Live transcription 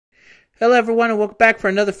Hello everyone and welcome back for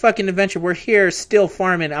another fucking adventure. We're here still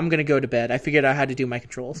farming. I'm gonna go to bed. I figured out how to do my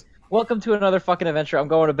controls. Welcome to another fucking adventure. I'm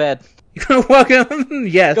going to bed. You're gonna welcome?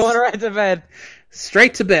 Yes. Going right to bed.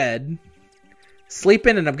 Straight to bed.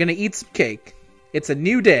 Sleeping and I'm gonna eat some cake. It's a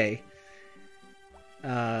new day.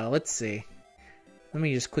 Let's see. Let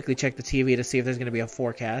me just quickly check the TV to see if there's gonna be a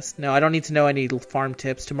forecast. No, I don't need to know any farm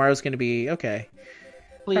tips. Tomorrow's gonna be okay.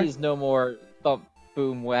 Please, no more thump,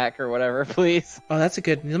 boom, whack, or whatever, please. Oh, that's a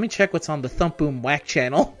good... Let me check what's on the Thump Boom Whack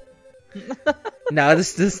channel. No,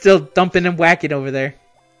 this is still thumping and whacking over there.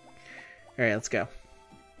 Alright, let's go.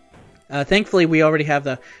 Thankfully, we already have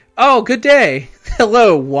the... Oh, good day!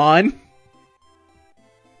 Hello, Juan.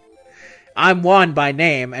 I'm Juan by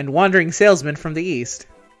name, and wandering salesman from the east.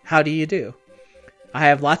 How do you do? I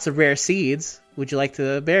have lots of rare seeds. Would you like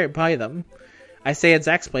to buy them? I stay at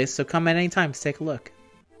Zach's place, so come at any time to take a look.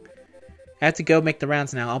 I have to go make the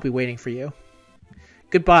rounds now. I'll be waiting for you.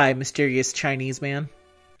 Goodbye, mysterious Chinese man.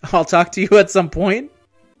 I'll talk to you at some point.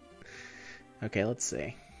 Okay, let's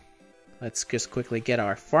see. Let's just quickly get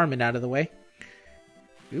our farming out of the way.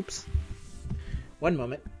 Oops. One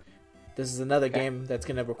moment. This is another game that's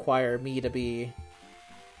going to require me to be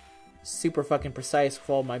super fucking precise with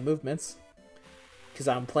all my movements. Because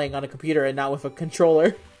I'm playing on a computer and not with a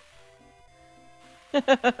controller. There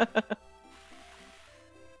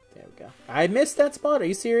we go. I missed that spot. Are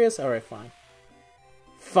you serious? Alright, fine.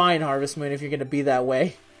 Fine, Harvest Moon, if you're going to be that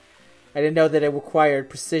way. I didn't know that it required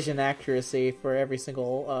precision accuracy for every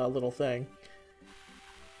single little thing.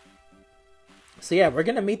 So yeah, we're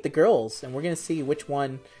going to meet the girls, and we're going to see which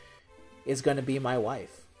one is going to be my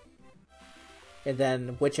wife. And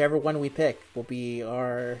then whichever one we pick will be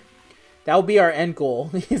our... That will be our end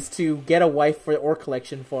goal, is to get a wife for the ore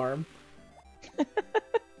collection farm.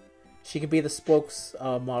 She could be the spokes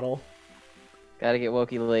model. Gotta get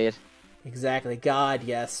Wokey laid. Exactly. God,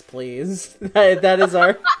 yes, please. That is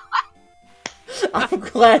our... I'm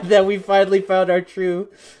glad that we finally found our true...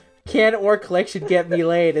 Can ore collection get me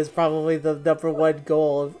laid is probably the #1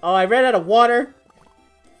 goal. Oh, I ran out of water!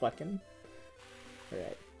 Fucking...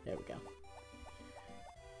 Alright, there we go.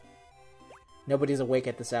 Nobody's awake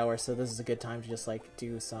at this hour, so this is a good time to just, like,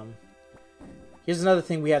 do some... Here's another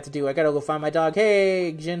thing we have to do. I gotta go find my dog.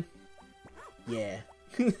 Hey, Jin. Yeah.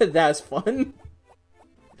 That was fun.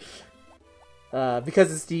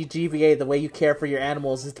 Because it's the GBA, the way you care for your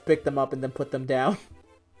animals is to pick them up and then put them down.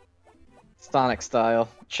 Sonic style.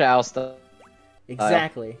 Chow style.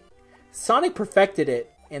 Exactly. Sonic perfected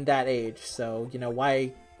it in that age, so, you know,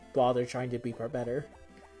 why bother trying to be better?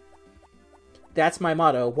 That's my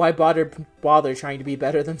motto. Why bother trying to be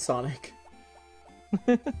better than Sonic?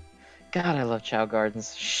 God, I love Chow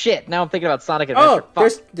Gardens. Shit, now I'm thinking about Sonic Adventure. Oh,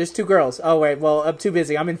 there's two girls. Oh, wait, well, I'm too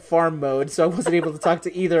busy. I'm in farm mode, so I wasn't able to talk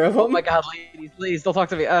to either of them. Oh my god, ladies, please, don't talk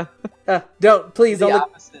to me. Please don't look...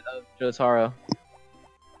 opposite of Jotaro.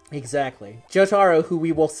 Exactly. Jotaro, who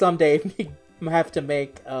we will someday have to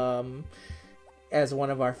make as one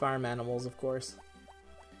of our farm animals, of course.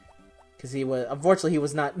 Because he was... Unfortunately, he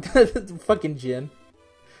was not... fucking Jin.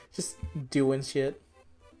 Just doing shit.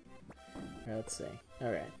 Alright, let's see.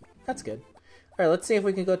 Alright. That's good. Alright, let's see if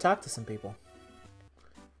we can go talk to some people.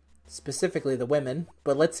 Specifically the women,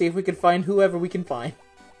 but let's see if we can find whoever we can find.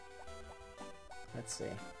 Let's see.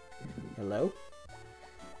 Hello?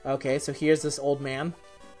 Okay, so here's this old man.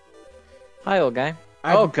 Hi, old guy.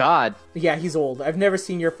 Oh, God. Yeah, he's old. I've never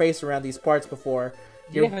seen your face around these parts before.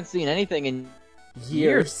 You haven't seen anything in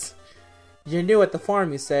years. You're new at the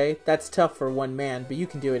farm, you say? That's tough for one man, but you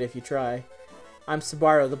can do it if you try. I'm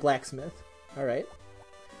Subaru the blacksmith. Alright.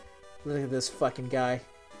 Look at this fucking guy.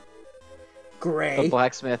 Gray. The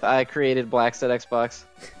blacksmith. I created Blacks at Xbox.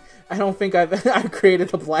 I don't think I've created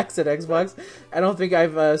the Blacks at Xbox. I don't think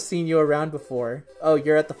I've seen you around before. Oh,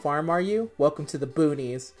 you're at the farm, are you? Welcome to the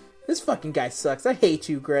boonies. This fucking guy sucks. I hate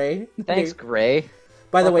you, Gray. Thanks, Gray.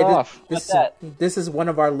 By the way, this is one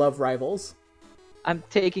of our love rivals. I'm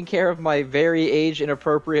taking care of my very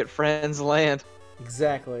age-inappropriate friend's land.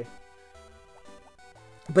 Exactly.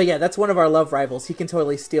 But yeah, that's one of our love rivals. He can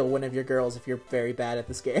totally steal one of your girls if you're very bad at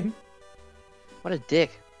this game. What a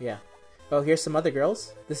dick. Yeah. Oh, here's some other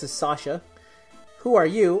girls. This is Sasha. Who are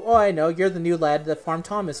you? Oh, I know. You're the new lad that Farm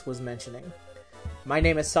Thomas was mentioning. My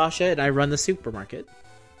name is Sasha, and I run the supermarket.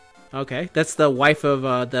 Okay, that's the wife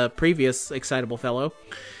of the previous excitable fellow.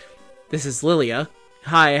 This is Lilia.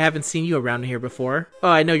 Hi, I haven't seen you around here before. Oh,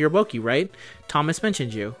 I know you're Wokey, right? Thomas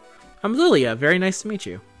mentioned you. I'm Lilia. Very nice to meet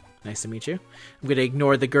you. Nice to meet you. I'm gonna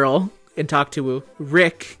ignore the girl and talk to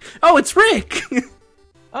Rick. Oh, it's Rick!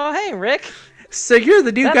 Oh, hey, Rick. So you're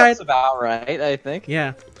the new guy. That's about right, I think.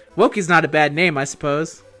 Yeah. Wokey's not a bad name, I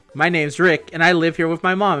suppose. My name's Rick, and I live here with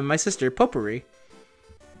my mom and my sister, Potpourri.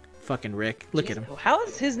 Fucking Rick. Look at him. How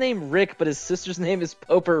is his name Rick, but his sister's name is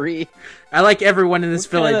Potpourri? I like everyone in this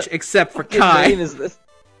village except for Kai. What name is this?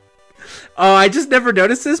 Oh, I just never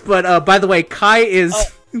noticed this, but by the way, Kai is...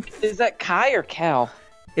 Is that Kai or Cal?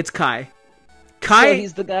 It's Kai. Kai... So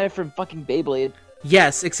he's the guy from fucking Beyblade.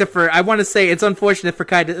 Yes, except for, I want to say, it's unfortunate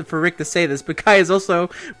for Rick to say this, but Kai is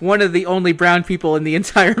also one of the only brown people in the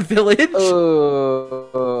entire village.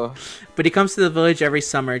 Oh. But he comes to the village every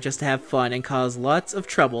summer just to have fun and cause lots of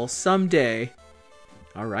trouble someday.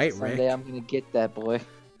 Alright, Rick. Someday I'm gonna get that boy.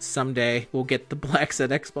 Someday we'll get the blacks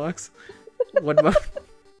at Xbox. What about...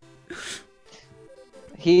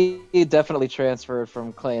 He definitely transferred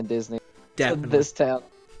from Clan Disney to this town.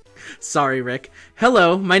 Sorry, Rick.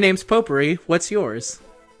 Hello, my name's Potpourri. What's yours?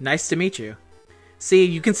 Nice to meet you. See,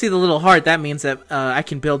 you can see the little heart. That means that I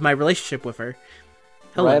can build my relationship with her.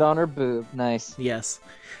 Hello. Right on her boob. Nice. Yes.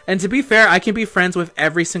 And to be fair, I can be friends with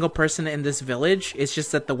every single person in this village. It's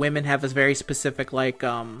just that the women have a very specific, like,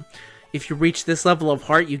 if you reach this level of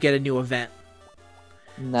heart, you get a new event.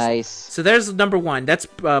 Nice. So there's number one. That's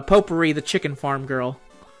Potpourri, the chicken farm girl.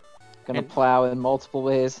 Gonna plow in multiple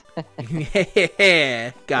ways.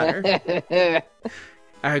 Got her.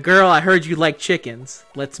 Alright, girl, I heard you like chickens.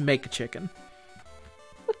 Let's make a chicken.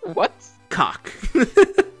 What? Cock.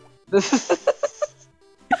 This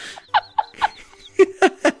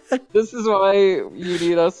is why you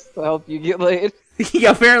need us to help you get laid.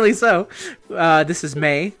 Yeah, apparently so. This is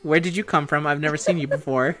May. Where did you come from? I've never seen you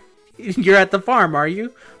before. You're at the farm, are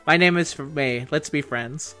you? My name is May. Let's be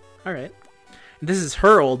friends. Alright. This is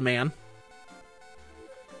her old man.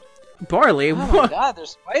 Barley? Oh my god,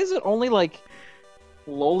 why is it only like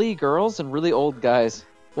lowly girls and really old guys?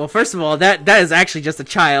 Well, first of all, that is actually just a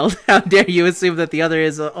child. How dare you assume that the other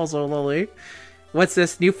is also lowly? What's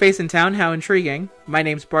this? New face in town? How intriguing. My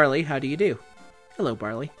name's Barley. How do you do? Hello,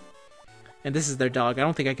 Barley. And this is their dog. I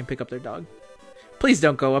don't think I can pick up their dog. Please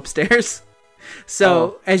don't go upstairs.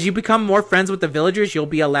 So, as you become more friends with the villagers, you'll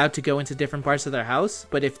be allowed to go into different parts of their house.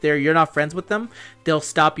 But if you're not friends with them, they'll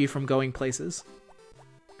stop you from going places.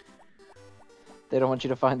 They don't want you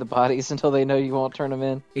to find the bodies until they know you won't turn them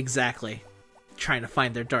in. Exactly. Trying to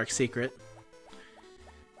find their dark secret.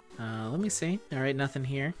 Let me see. Alright, nothing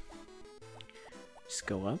here. Just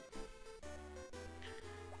go up.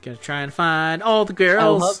 Gonna try and find all the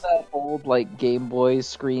girls. I love that old, like, Game Boy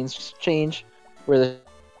screens change, where the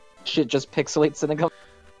shit just pixelates and then comes.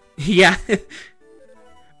 Yeah.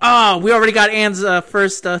 Oh, we already got Anne's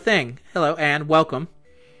first thing. Hello, Anne. Welcome.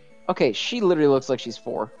 Okay, she literally looks like she's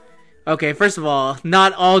 4. Okay, first of all,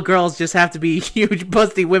 not all girls just have to be huge,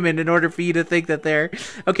 busty women in order for you to think that they're...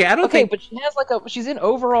 Okay, I don't think... Okay, but she has, like, she's in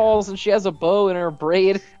overalls and she has a bow in her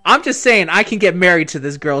braid. I'm just saying, I can get married to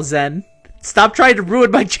this girl, Zen. Stop trying to ruin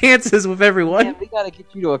my chances with everyone. Man, we gotta get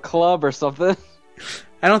you to a club or something.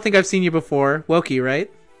 I don't think I've seen you before. Wokey,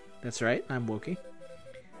 right? That's right, I'm Wokey.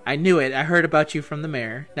 I knew it. I heard about you from the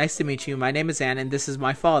mayor. Nice to meet you. My name is Anne, and this is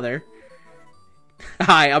my father.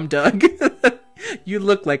 Hi, I'm Doug. You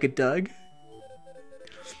look like a Doug.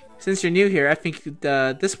 Since you're new here, I think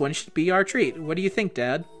this one should be our treat. What do you think,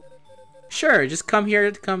 Dad? Sure, just come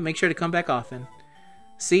here. Make sure to come back often.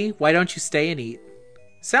 See? Why don't you stay and eat?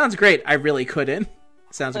 Sounds great. I really couldn't.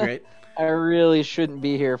 Sounds great. I really shouldn't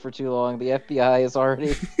be here for too long. The FBI is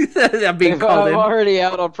already... I'm being called in. I'm already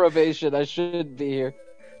out on probation. I shouldn't be here.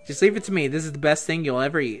 Just leave it to me. This is the best thing you'll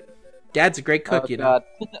ever eat. Dad's a great cook, you know.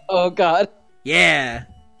 Oh, God. Yeah.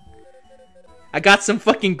 I got some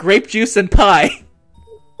fucking grape juice and pie.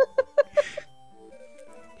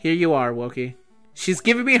 Here you are, Wokey. She's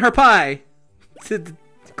giving me her pie.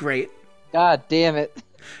 Great. God damn it.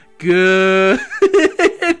 Good.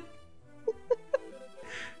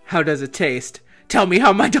 How does it taste? Tell me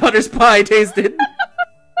how my daughter's pie tasted.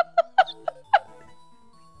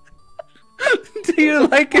 Do you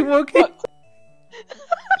like it, Wokey?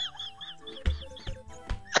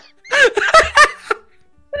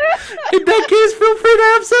 In that case, feel free to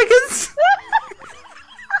have seconds.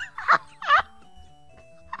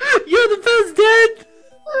 You're the best, Dad.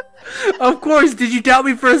 Of course. Did you doubt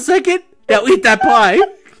me for a second? Now eat that pie.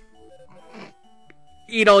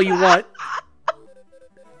 Eat all you want.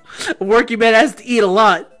 A working man has to eat a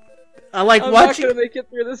lot. I like watching. I'm not gonna make it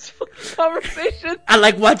through this conversation. I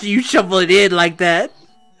like watching you shovel it in like that.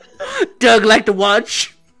 Doug like to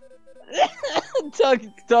watch. Doug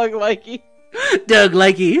likey. Doug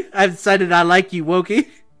likey. I've decided I like you, Wokey.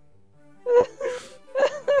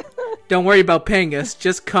 Don't worry about paying us.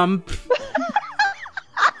 Just come.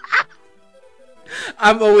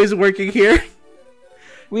 I'm always working here.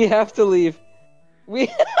 We have to leave.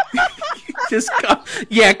 Just come.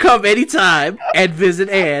 Yeah, come anytime and visit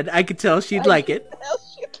Anne. I could tell she'd like it.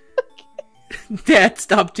 Dad,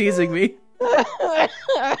 stop teasing me. I'm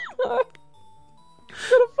gonna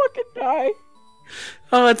fucking die.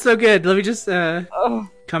 Oh, it's so good. Let me just,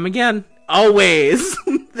 come again. Always.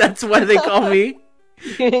 That's why they call me.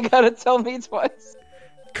 You ain't gotta tell me twice.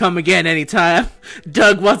 Come again anytime.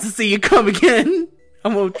 Doug wants to see you come again. I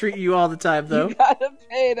won't treat you all the time, though. You gotta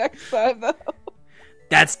pay next time, though.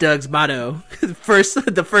 That's Doug's motto.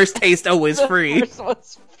 The first taste always free. The first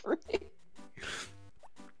one's free.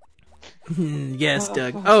 Yes,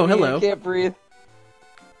 Doug. Oh, hello. I can't breathe.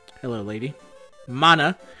 Hello, lady.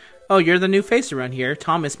 Mana. Oh, you're the new face around here.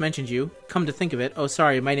 Thomas mentioned you. Come to think of it. Oh,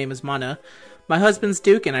 sorry, my name is Mana. My husband's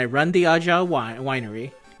Duke, and I run the Agile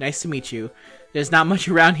Winery. Nice to meet you. There's not much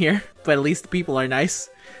around here, but at least the people are nice.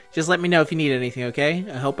 Just let me know if you need anything, okay?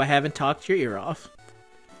 I hope I haven't talked your ear off.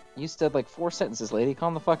 You said like 4 sentences, lady.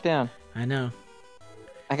 Calm the fuck down. I know.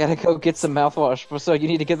 I gotta go get some mouthwash, so you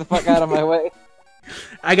need to get the fuck out of my way.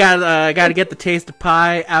 I gotta get the taste of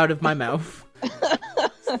pie out of my mouth.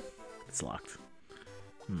 It's locked.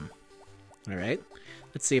 Alright.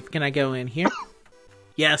 Let's see if can I go in here?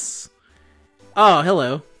 Yes. Oh,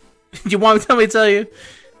 hello. Do you want me to tell you?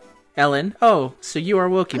 Ellen. Oh, so you are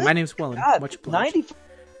Wokey. My name's Wellen. God, Much obliged.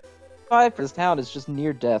 95% of this town is just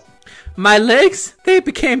near death. My legs, they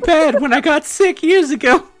became bad when I got sick years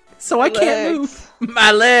ago. So I can't move.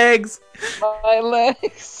 My legs. My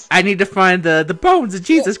legs. I need to find the bones of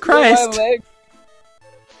Jesus Christ. My legs.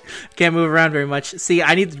 Can't move around very much. See,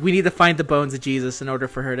 we need to find the bones of Jesus in order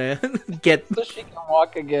for her to get. So she can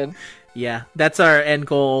walk again. Yeah, that's our end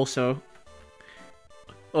goal. Also,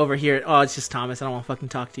 over here. Oh, it's just Thomas. I don't want to fucking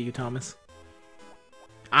talk to you, Thomas.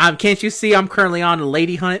 Can't you see? I'm currently on a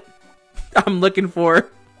lady hunt. I'm looking for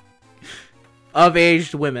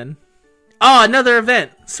of-aged women. Oh, another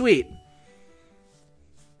event. Sweet.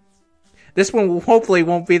 This one hopefully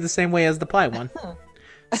won't be the same way as the pie one.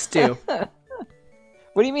 Stew.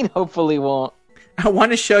 What do you mean, hopefully won't? I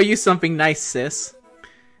want to show you something nice, sis.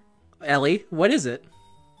 Ellie, what is it?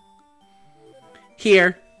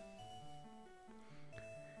 Here.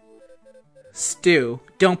 Stew,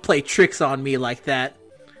 don't play tricks on me like that.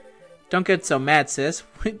 Don't get so mad, sis.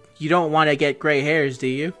 You don't want to get gray hairs, do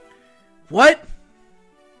you? What?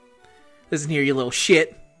 Listen here, you little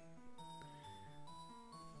shit.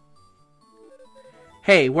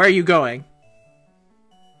 Hey, where are you going?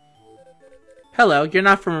 Hello, you're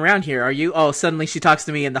not from around here, are you? Oh, suddenly she talks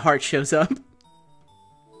to me and the heart shows up.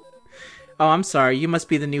 Oh, I'm sorry, you must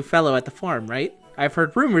be the new fellow at the farm, right? I've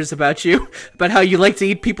heard rumors about you, about how you like to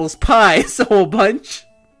eat people's pies, a whole bunch.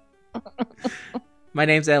 My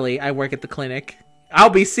name's Ellie, I work at the clinic. I'll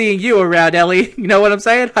be seeing you around, Ellie. You know what I'm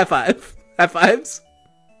saying? High five. High fives.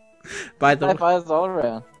 By the way, high fives all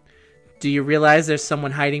around. Do you realize there's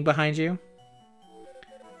someone hiding behind you?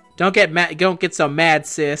 Don't get mad. Don't get so mad,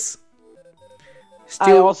 sis.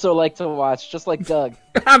 I also like to watch, just like Doug.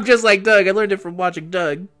 I'm just like Doug. I learned it from watching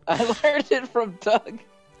Doug. I learned it from Doug.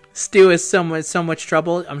 Stu is so much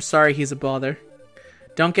trouble. I'm sorry he's a bother.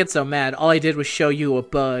 Don't get so mad. All I did was show you a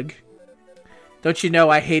bug. Don't you know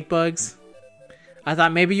I hate bugs? I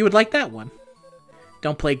thought maybe you would like that one.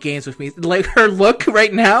 Don't play games with me. Like, her look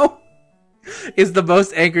right now is the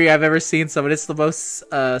most angry I've ever seen someone. It's the most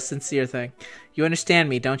sincere thing. You understand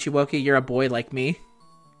me, don't you, Wokey? You're a boy like me.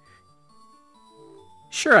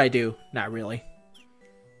 Sure I do. Not really.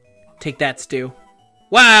 Take that, Stu.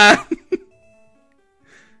 Wah!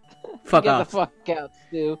 Fuck off. Get the fuck out,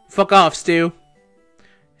 Stu. Fuck off, Stu.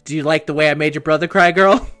 Do you like the way I made your brother cry,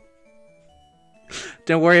 girl?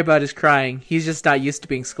 Don't worry about his crying. He's just not used to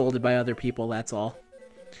being scolded by other people, that's all.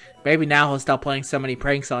 Maybe now he'll stop playing so many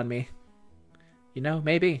pranks on me. You know,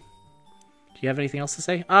 maybe. Do you have anything else to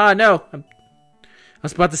say? No. I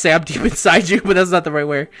was about to say I'm deep inside you, but that's not the right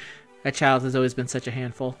word. That child has always been such a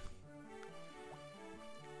handful.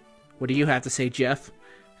 What do you have to say, Jeff?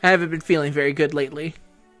 I haven't been feeling very good lately.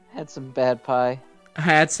 Had some bad pie. I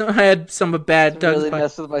had some bad Doug's really pie.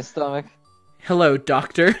 messed with my stomach. Hello,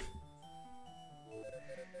 doctor.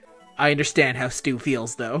 I understand how Stu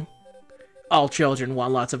feels, though. All children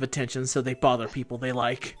want lots of attention, so they bother people they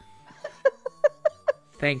like.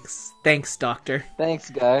 Thanks, doctor. Thanks,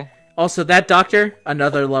 guy. Also, that doctor,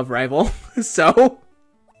 another love rival. So...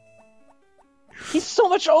 He's so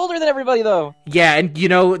much older than everybody, though. Yeah, and you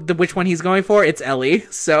know which one he's going for? It's Ellie,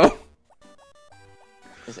 so...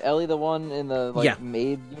 Is Ellie the one in the,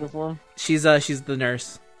 maid uniform? She's the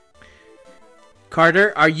nurse.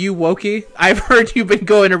 Carter, are you Wokey? I've heard you've been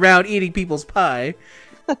going around eating people's pie.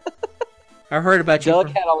 I heard about you. Doug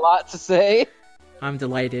had a lot to say. I'm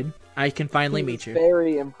delighted. I can finally meet you.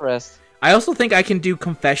 Very impressed. I also think I can do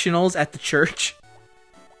confessionals at the church.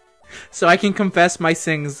 So I can confess my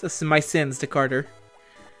sins to Carter.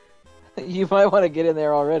 You might want to get in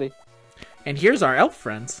there already. And here's our elf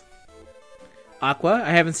friends. Aqua,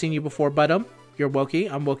 I haven't seen you before, but you're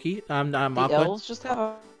Wokey. I'm Wokey. I'm The Aqua. elves just have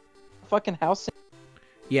a fucking house.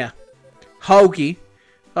 Yeah. Hoagie.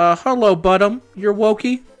 Hello, Budum. You're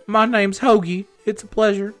Wokey. My name's Hoagie. It's a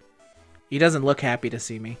pleasure. He doesn't look happy to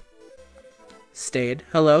see me. Stayed.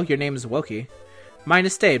 Hello, your name is Wokey. Mine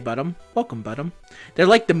is Stayed, Budum. Welcome, Budum. They're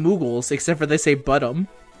like the Moogles, except for they say Budum.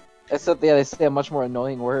 Except, yeah, they say a much more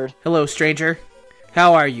annoying word. Hello, stranger.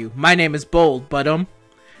 How are you? My name is Bold, Budum.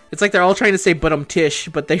 It's like they're all trying to say Budum Tish,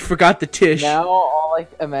 but they forgot the Tish. Now, all I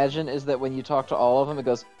imagine is that when you talk to all of them, it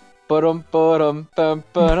goes, Budum, Budum, Bum,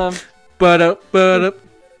 Budum. Budum, Budum.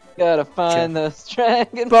 Gotta find the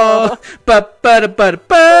dragon ball.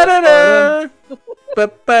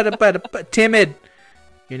 Timid.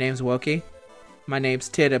 Your name's Wokey. My name's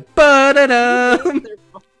Tida. Their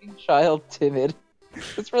fucking child timid.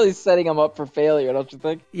 It's really setting them up for failure, don't you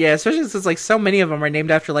think? Yeah, especially since like so many of them are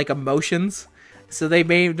named after like emotions. So they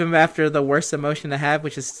named them after the worst emotion to have,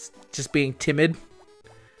 which is just being timid.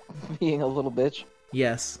 Being a little bitch.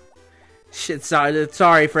 Yes. Shit,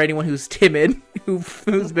 sorry for anyone who's timid,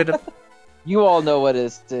 who's been a... You all know what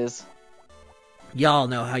it is. Y'all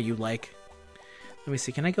know how you like. Let me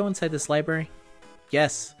see, can I go inside this library?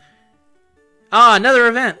 Yes. Ah, another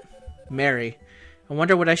event! Mary. I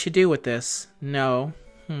wonder what I should do with this. No.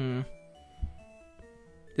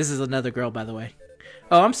 This is another girl, by the way.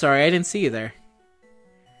 Oh, I'm sorry, I didn't see you there.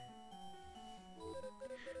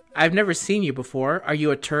 I've never seen you before. Are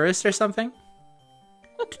you a tourist or something?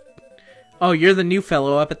 Oh, you're the new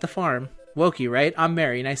fellow up at the farm. Wokey, right? I'm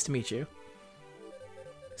Mary. Nice to meet you.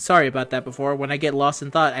 Sorry about that before. When I get lost in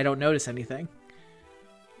thought, I don't notice anything.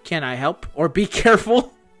 Can I help? Or be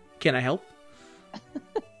careful? Can I help?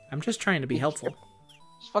 I'm just trying to be helpful.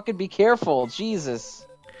 Just fucking be careful. Jesus.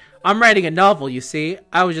 I'm writing a novel, you see.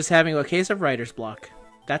 I was just having a case of writer's block.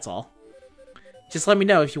 That's all. Just let me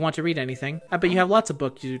know if you want to read anything. I bet you have lots of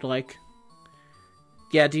books you'd like.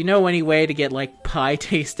 Yeah, do you know any way to get, like, pie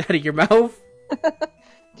taste out of your mouth?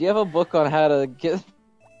 Do you have a book on how to get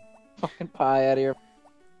fucking pie out of your...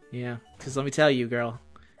 Yeah, because let me tell you, girl.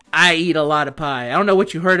 I eat a lot of pie. I don't know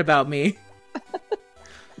what you heard about me.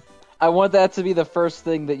 I want that to be the first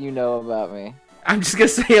thing that you know about me. I'm just gonna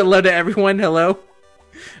say hello to everyone. Hello.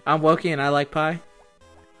 I'm Wokey and I like pie.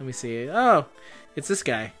 Let me see. Oh, it's this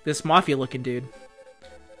guy. This mafia-looking dude.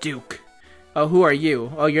 Duke. Oh, who are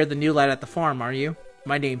you? Oh, you're the new lad at the farm, are you?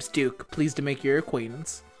 My name's Duke. Pleased to make your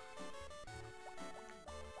acquaintance.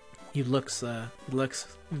 He looks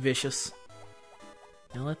vicious.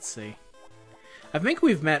 Now let's see. I think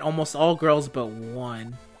we've met almost all girls but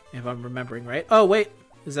one, if I'm remembering right. Oh wait,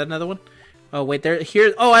 is that another one? Oh wait,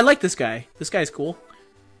 here. Oh, I like this guy. This guy's cool.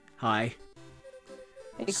 Hi.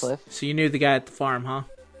 Hey, Cliff. So you knew the guy at the farm, huh?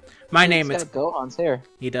 My name is Gohan's hair.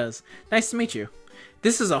 He does. Nice to meet you.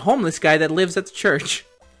 This is a homeless guy that lives at the church.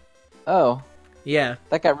 Oh. Yeah.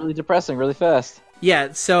 That got really depressing really fast.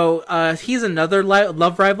 Yeah, so he's another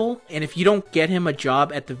love rival, and if you don't get him a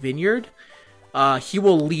job at the vineyard, he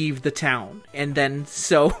will leave the town. And then,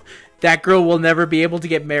 so, that girl will never be able to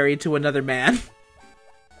get married to another man.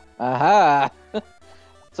 Aha!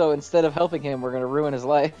 So instead of helping him, we're gonna ruin his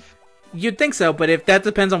life. You'd think so, but if that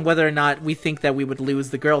depends on whether or not we think that we would lose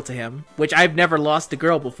the girl to him, which I've never lost a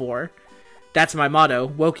girl before. That's my motto.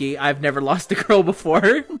 Wokey, I've never lost a girl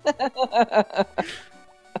before.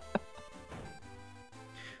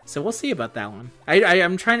 So we'll see about that one.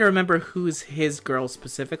 I'm trying to remember who's his girl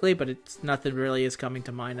specifically, but it's nothing really is coming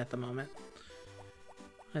to mind at the moment.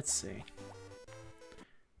 Let's see.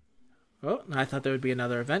 Oh, I thought there would be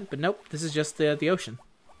another event, but nope. This is just the ocean.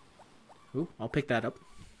 Ooh, I'll pick that up.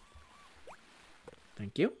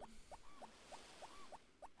 Thank you.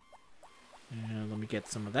 And let me get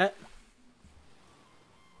some of that.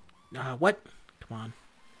 What? Come on.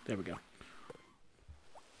 There we go.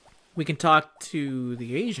 We can talk to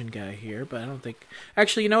the Asian guy here, but I don't think...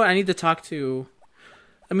 Actually, you know what? I need to talk to...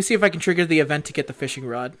 Let me see if I can trigger the event to get the fishing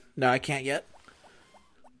rod. No, I can't yet.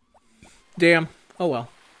 Damn. Oh well.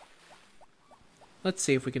 Let's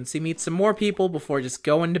see if we can meet some more people before just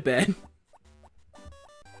going to bed.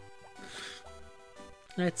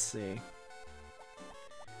 Let's see.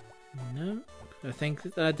 No. I think...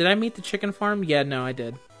 did I meet the chicken farm? Yeah, no, I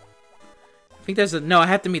did. I think there's a... No, I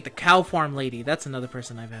have to meet the cow farm lady. That's another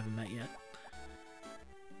person I haven't met yet.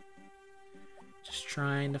 Just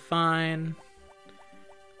trying to find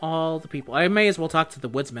all the people. I may as well talk to the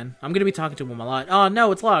woodsman. I'm going to be talking to him a lot. Oh,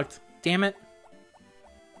 no, it's locked. Damn it.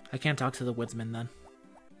 I can't talk to the woodsman then.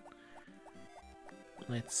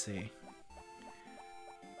 Let's see.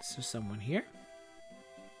 Is there someone here?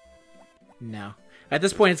 No. At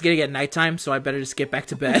this point, it's gonna get nighttime, so I better just get back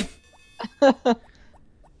to bed.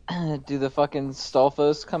 Do the fucking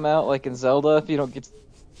Stalfos come out like in Zelda if you don't get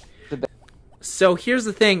to bed? So here's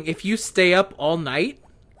the thing: if you stay up all night,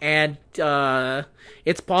 and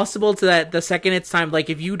it's possible to that the second it's time, like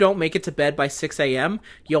if you don't make it to bed by 6 a.m.,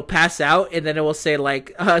 you'll pass out, and then it will say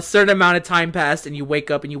like a certain amount of time passed, and you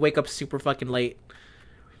wake up super fucking late.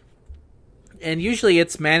 And usually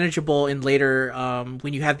it's manageable in later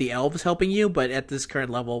when you have the elves helping you, but at this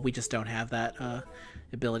current level, we just don't have that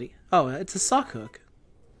ability. Oh, it's a sock hook.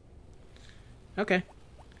 Okay.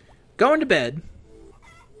 Going to bed.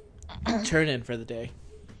 Turn in for the day.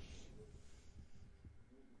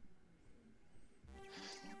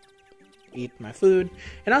 Eat my food,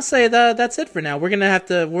 and I'll say that's it for now. We're gonna have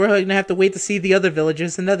to wait to see the other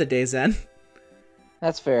villagers another day, Zen.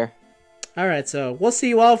 That's fair. All right, so we'll see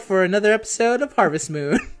you all for another episode of Harvest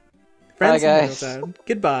Moon. Friends, bye, guys.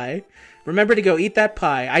 Goodbye. Remember to go eat that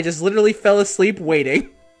pie. I just literally fell asleep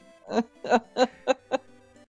waiting.